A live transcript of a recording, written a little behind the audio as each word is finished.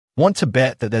Want to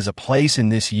bet that there's a place in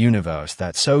this universe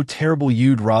that's so terrible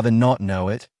you'd rather not know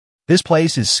it? This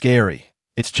place is scary.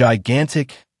 It's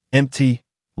gigantic, empty,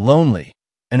 lonely,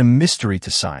 and a mystery to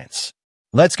science.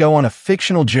 Let's go on a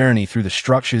fictional journey through the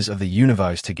structures of the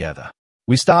universe together.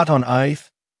 We start on Earth,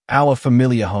 our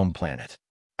familiar home planet.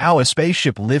 Our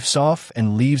spaceship lifts off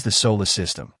and leaves the solar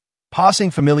system, passing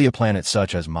familiar planets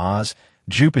such as Mars,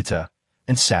 Jupiter,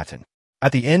 and Saturn.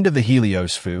 At the end of the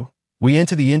heliosphere, we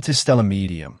enter the interstellar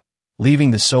medium,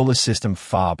 leaving the solar system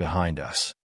far behind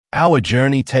us. Our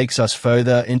journey takes us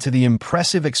further into the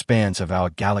impressive expanse of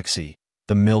our galaxy,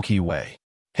 the Milky Way.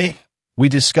 We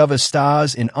discover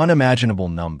stars in unimaginable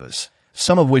numbers,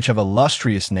 some of which have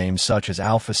illustrious names such as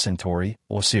Alpha Centauri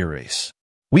or Sirius.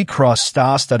 We cross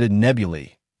star-studded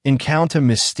nebulae, encounter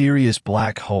mysterious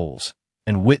black holes,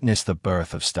 and witness the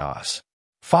birth of stars.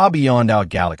 Far beyond our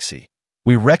galaxy,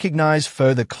 we recognize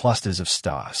further clusters of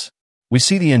stars. We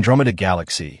see the Andromeda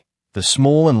Galaxy, the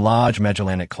small and large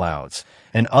Magellanic Clouds,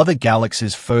 and other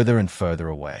galaxies further and further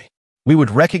away. We would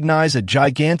recognize a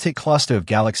gigantic cluster of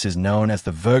galaxies known as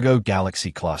the Virgo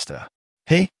Galaxy Cluster.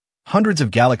 Hundreds of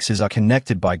galaxies are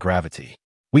connected by gravity.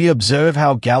 We observe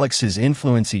how galaxies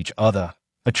influence each other,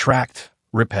 attract,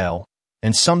 repel,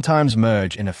 and sometimes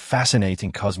merge in a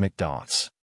fascinating cosmic dance.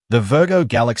 The Virgo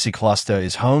Galaxy Cluster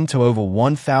is home to over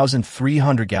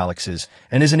 1,300 galaxies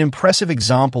and is an impressive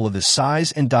example of the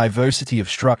size and diversity of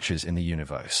structures in the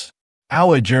universe.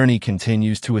 Our journey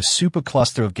continues to a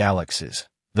supercluster of galaxies,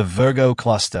 the Virgo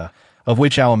Cluster, of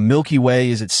which our Milky Way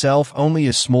is itself only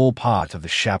a small part of the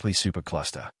Shapley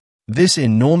supercluster. This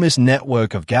enormous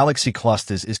network of galaxy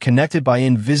clusters is connected by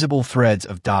invisible threads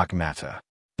of dark matter.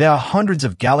 There are hundreds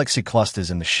of galaxy clusters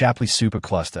in the Shapley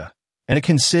supercluster, and it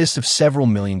consists of several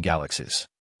million galaxies.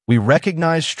 We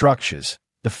recognize structures,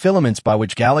 the filaments by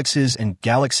which galaxies and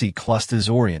galaxy clusters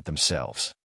orient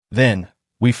themselves. Then,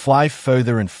 we fly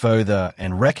further and further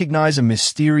and recognize a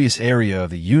mysterious area of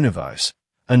the universe,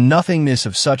 a nothingness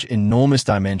of such enormous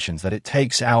dimensions that it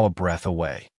takes our breath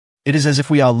away. It is as if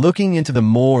we are looking into the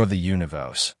maw of the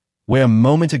universe, where a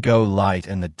moment ago light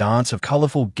and the dance of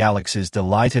colorful galaxies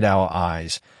delighted our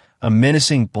eyes, a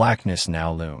menacing blackness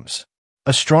now looms.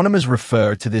 Astronomers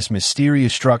refer to this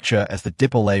mysterious structure as the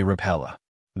Dipole repeller.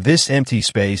 This empty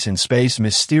space in space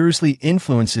mysteriously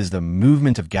influences the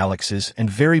movement of galaxies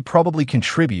and very probably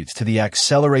contributes to the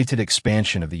accelerated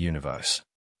expansion of the universe.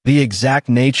 The exact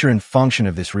nature and function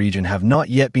of this region have not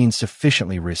yet been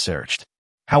sufficiently researched.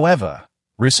 However,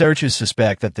 researchers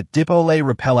suspect that the Dipole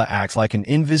repeller acts like an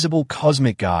invisible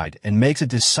cosmic guide and makes a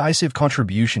decisive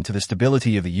contribution to the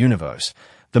stability of the universe,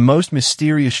 the most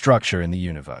mysterious structure in the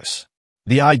universe.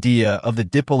 The idea of the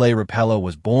Dipole repeller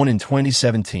was born in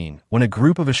 2017 when a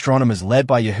group of astronomers led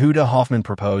by Yehuda Hoffman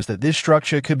proposed that this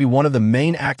structure could be one of the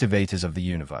main activators of the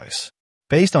universe.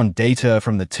 Based on data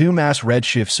from the 2-mass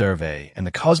redshift survey and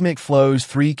the Cosmic Flows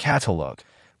 3 catalog,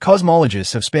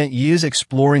 cosmologists have spent years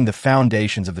exploring the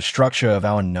foundations of the structure of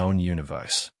our known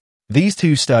universe. These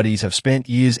two studies have spent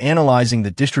years analyzing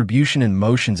the distribution and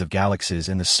motions of galaxies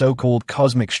in the so-called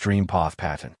cosmic stream path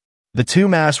pattern. The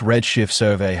 2-mass redshift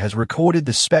survey has recorded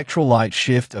the spectral light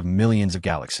shift of millions of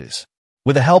galaxies.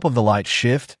 With the help of the light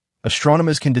shift,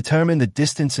 astronomers can determine the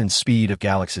distance and speed of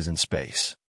galaxies in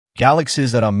space.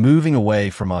 Galaxies that are moving away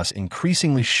from us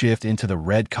increasingly shift into the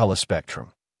red color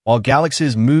spectrum, while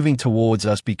galaxies moving towards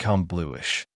us become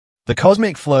bluish. The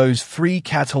Cosmic Flows 3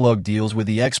 catalog deals with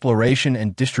the exploration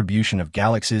and distribution of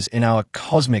galaxies in our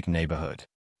cosmic neighborhood.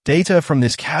 Data from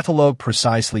this catalog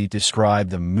precisely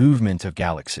describe the movement of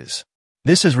galaxies.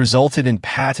 This has resulted in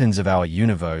patterns of our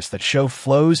universe that show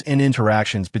flows and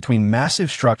interactions between massive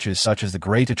structures such as the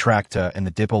Great Attractor and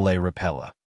the Dipole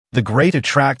repeller. The Great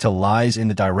Attractor lies in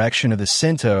the direction of the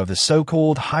center of the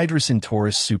so-called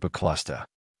Hydra-Centaurus supercluster.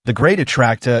 The Great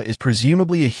Attractor is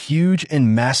presumably a huge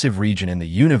and massive region in the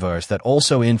universe that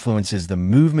also influences the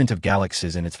movement of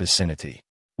galaxies in its vicinity.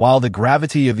 While the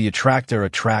gravity of the attractor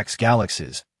attracts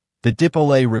galaxies, the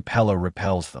Dipole repeller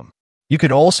repels them. You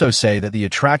could also say that the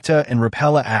attractor and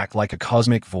repeller act like a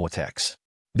cosmic vortex.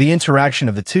 The interaction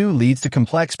of the two leads to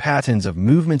complex patterns of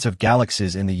movements of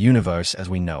galaxies in the universe as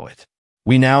we know it.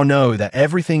 We now know that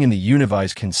everything in the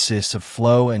universe consists of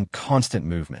flow and constant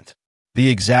movement. The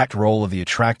exact role of the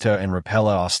attractor and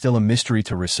repeller are still a mystery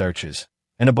to researchers,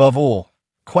 and above all,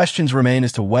 questions remain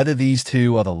as to whether these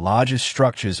two are the largest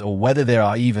structures or whether there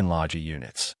are even larger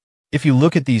units. If you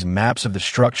look at these maps of the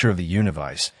structure of the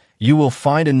universe, you will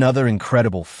find another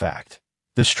incredible fact.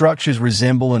 The structures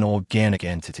resemble an organic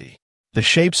entity. The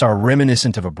shapes are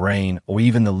reminiscent of a brain or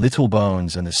even the little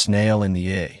bones in the snail in the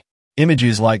ear.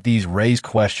 Images like these raise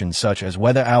questions such as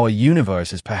whether our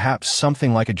universe is perhaps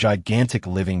something like a gigantic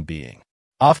living being.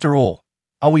 After all,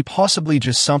 are we possibly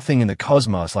just something in the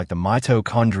cosmos like the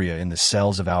mitochondria in the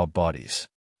cells of our bodies?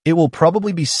 It will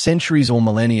probably be centuries or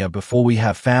millennia before we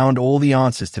have found all the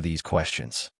answers to these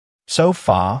questions. So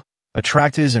far,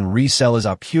 attractors and resellers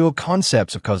are pure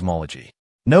concepts of cosmology.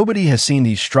 Nobody has seen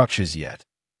these structures yet,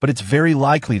 but it's very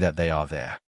likely that they are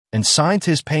there. And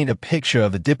scientists paint a picture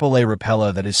of the Dipole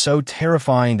repeller that is so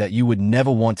terrifying that you would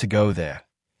never want to go there,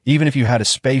 even if you had a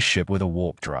spaceship with a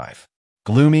warp drive.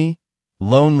 Gloomy,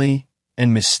 lonely,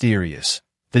 and mysterious,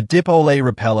 the Dipole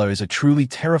repeller is a truly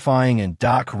terrifying and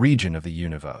dark region of the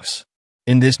universe.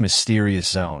 In this mysterious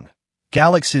zone,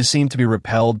 galaxies seem to be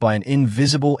repelled by an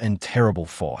invisible and terrible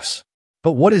force.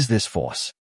 But what is this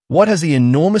force? What has the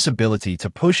enormous ability to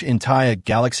push entire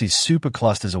galaxy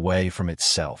superclusters away from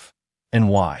itself? And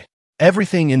why?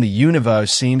 Everything in the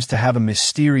universe seems to have a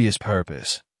mysterious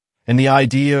purpose, and the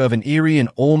idea of an eerie and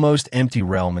almost empty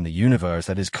realm in the universe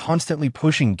that is constantly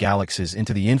pushing galaxies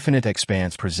into the infinite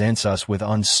expanse presents us with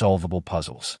unsolvable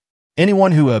puzzles.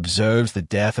 Anyone who observes the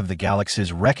death of the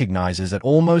galaxies recognizes that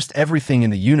almost everything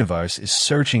in the universe is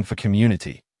searching for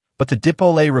community, but the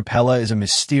Dipole repeller is a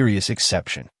mysterious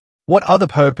exception. What other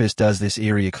purpose does this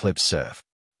eerie eclipse serve?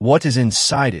 What is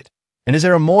inside it? And is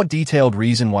there a more detailed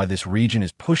reason why this region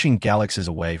is pushing galaxies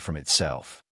away from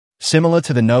itself? Similar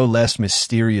to the no less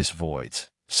mysterious voids,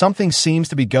 something seems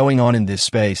to be going on in this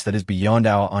space that is beyond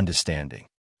our understanding.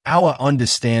 Our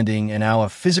understanding and our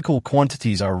physical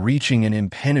quantities are reaching an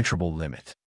impenetrable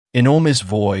limit. Enormous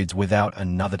voids without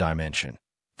another dimension.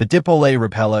 The Dipole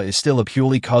repeller is still a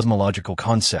purely cosmological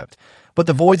concept, but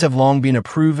the voids have long been a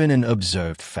proven and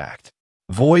observed fact.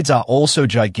 Voids are also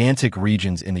gigantic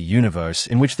regions in the universe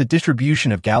in which the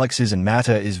distribution of galaxies and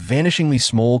matter is vanishingly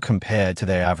small compared to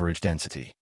their average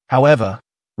density. However,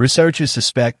 researchers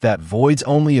suspect that voids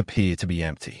only appear to be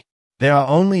empty. There are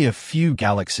only a few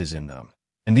galaxies in them,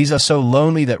 and these are so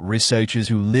lonely that researchers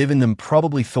who live in them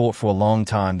probably thought for a long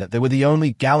time that they were the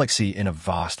only galaxy in a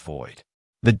vast void.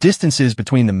 The distances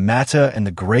between the matter and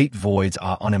the great voids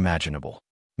are unimaginable.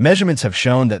 Measurements have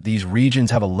shown that these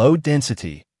regions have a low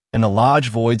density, and the large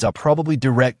voids are probably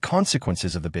direct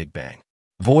consequences of the Big Bang.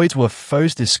 Voids were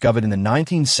first discovered in the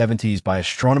 1970s by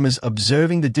astronomers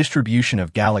observing the distribution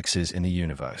of galaxies in the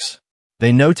universe.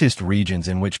 They noticed regions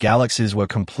in which galaxies were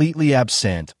completely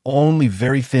absent or only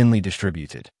very thinly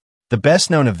distributed. The best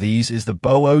known of these is the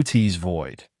Boötes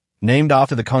Void, named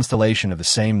after the constellation of the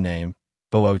same name,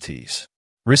 Boötes.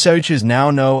 Researchers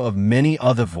now know of many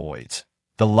other voids,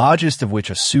 the largest of which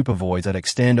are supervoids that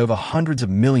extend over hundreds of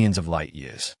millions of light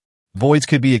years. Voids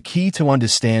could be a key to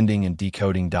understanding and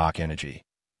decoding dark energy,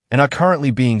 and are currently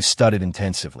being studied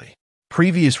intensively.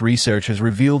 Previous research has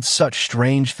revealed such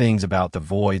strange things about the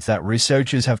voids that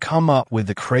researchers have come up with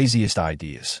the craziest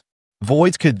ideas.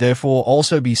 Voids could therefore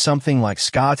also be something like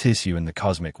scar tissue in the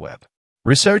cosmic web.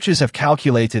 Researchers have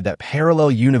calculated that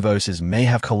parallel universes may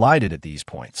have collided at these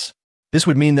points. This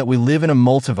would mean that we live in a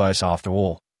multiverse after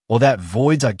all, or that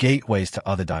voids are gateways to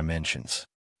other dimensions.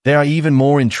 There are even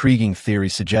more intriguing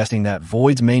theories suggesting that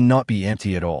voids may not be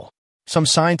empty at all. Some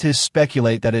scientists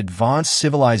speculate that advanced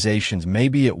civilizations may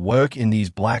be at work in these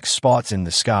black spots in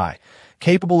the sky,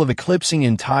 capable of eclipsing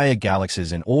entire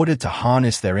galaxies in order to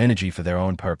harness their energy for their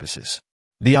own purposes.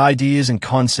 The ideas and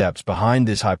concepts behind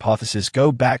this hypothesis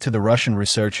go back to the Russian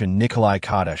researcher Nikolai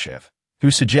Kardashev,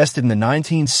 who suggested in the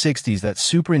 1960s that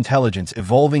superintelligence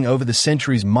evolving over the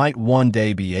centuries might one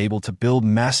day be able to build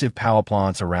massive power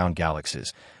plants around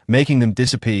galaxies, making them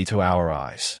disappear to our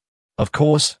eyes. Of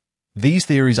course, these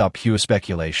theories are pure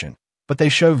speculation, but they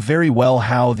show very well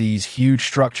how these huge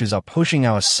structures are pushing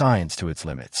our science to its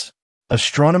limits.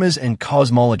 Astronomers and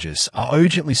cosmologists are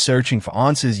urgently searching for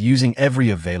answers using every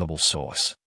available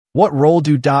source. What role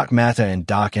do dark matter and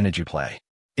dark energy play?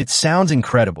 It sounds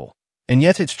incredible, and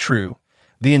yet it's true.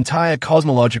 The entire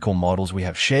cosmological models we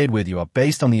have shared with you are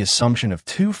based on the assumption of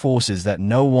two forces that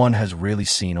no one has really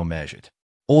seen or measured.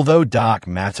 Although dark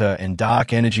matter and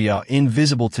dark energy are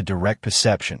invisible to direct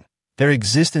perception, their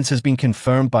existence has been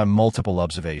confirmed by multiple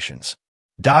observations.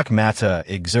 Dark matter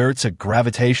exerts a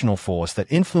gravitational force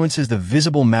that influences the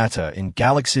visible matter in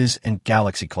galaxies and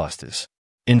galaxy clusters.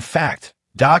 In fact,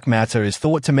 dark matter is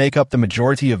thought to make up the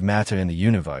majority of matter in the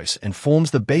universe and forms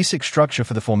the basic structure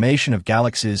for the formation of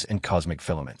galaxies and cosmic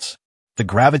filaments. The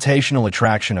gravitational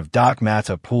attraction of dark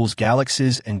matter pulls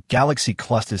galaxies and galaxy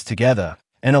clusters together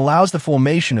and allows the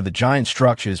formation of the giant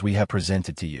structures we have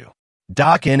presented to you.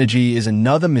 Dark energy is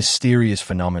another mysterious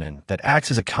phenomenon that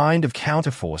acts as a kind of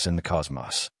counterforce in the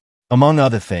cosmos. Among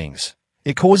other things,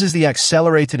 It causes the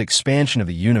accelerated expansion of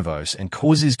the universe and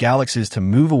causes galaxies to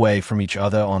move away from each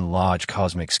other on large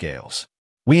cosmic scales.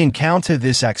 We encounter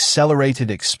this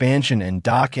accelerated expansion and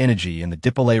dark energy in the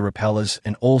dipole repellers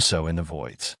and also in the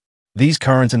voids. These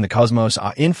currents in the cosmos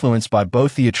are influenced by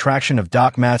both the attraction of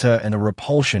dark matter and the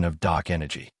repulsion of dark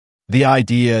energy. The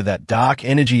idea that dark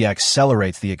energy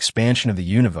accelerates the expansion of the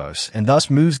universe and thus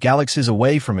moves galaxies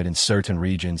away from it in certain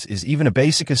regions is even a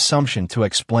basic assumption to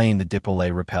explain the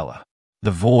dipole repeller. The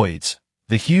voids,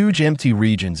 the huge empty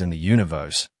regions in the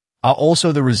universe, are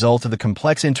also the result of the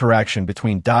complex interaction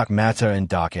between dark matter and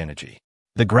dark energy.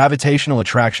 The gravitational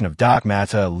attraction of dark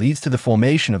matter leads to the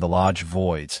formation of the large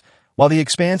voids, while the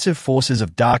expansive forces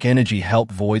of dark energy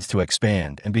help voids to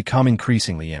expand and become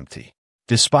increasingly empty.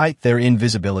 Despite their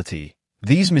invisibility,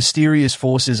 these mysterious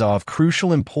forces are of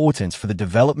crucial importance for the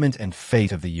development and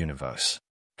fate of the universe.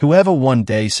 Whoever one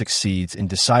day succeeds in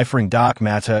deciphering dark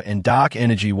matter and dark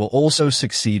energy will also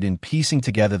succeed in piecing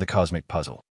together the cosmic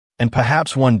puzzle. And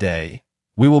perhaps one day,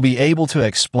 we will be able to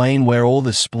explain where all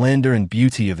the splendor and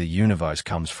beauty of the universe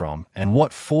comes from and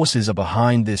what forces are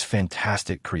behind this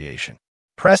fantastic creation.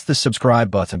 Press the subscribe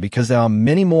button because there are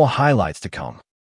many more highlights to come.